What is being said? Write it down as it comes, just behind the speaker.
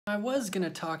I was going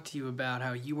to talk to you about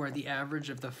how you are the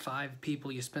average of the 5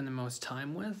 people you spend the most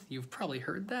time with. You've probably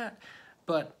heard that,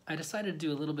 but I decided to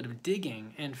do a little bit of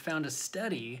digging and found a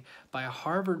study by a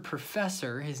Harvard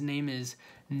professor. His name is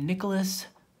Nicholas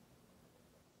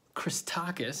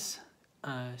Christakis,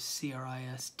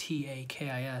 Christakis,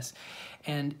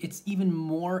 and it's even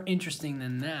more interesting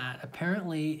than that.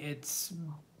 Apparently, it's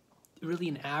really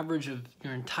an average of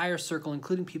your entire circle,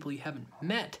 including people you haven't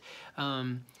met.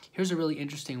 Here's a really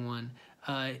interesting one.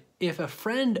 If a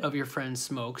friend of your friend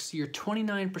smokes, you're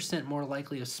 29% more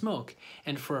likely to smoke.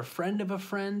 And for a friend of a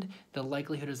friend, the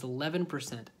likelihood is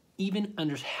 11%. Even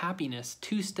under happiness,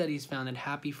 2 studies found that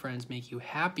happy friends make you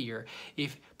happier.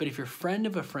 But if your friend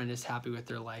of a friend is happy with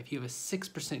their life, you have a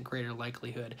 6% greater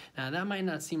likelihood. Now, that might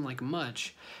not seem like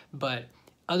much, but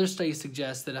other studies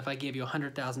suggest that if I gave you a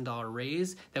 $100,000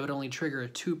 raise, that would only trigger a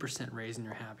 2% raise in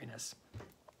your happiness.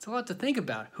 It's a lot to think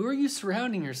about. Who are you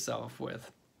surrounding yourself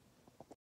with?